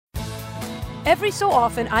Every so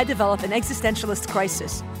often, I develop an existentialist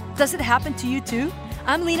crisis. Does it happen to you too?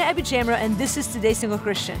 I'm Lena Abujamra, and this is Today's Single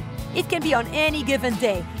Christian. It can be on any given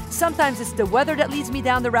day. Sometimes it's the weather that leads me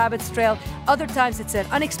down the rabbit's trail. Other times it's an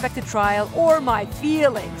unexpected trial or my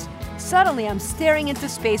feelings. Suddenly, I'm staring into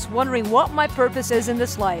space, wondering what my purpose is in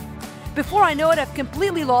this life. Before I know it, I've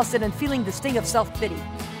completely lost it and feeling the sting of self-pity.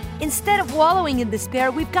 Instead of wallowing in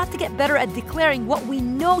despair, we've got to get better at declaring what we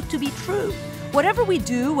know to be true. Whatever we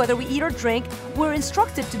do, whether we eat or drink, we're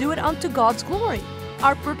instructed to do it unto God's glory.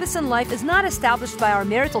 Our purpose in life is not established by our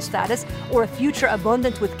marital status or a future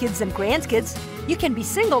abundant with kids and grandkids. You can be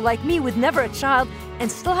single like me with never a child and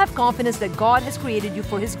still have confidence that God has created you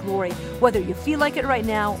for His glory, whether you feel like it right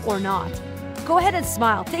now or not. Go ahead and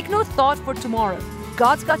smile. Take no thought for tomorrow.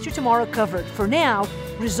 God's got your tomorrow covered. For now,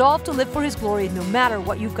 resolve to live for His glory no matter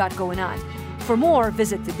what you've got going on. For more,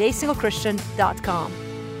 visit todaysinglechristian.com.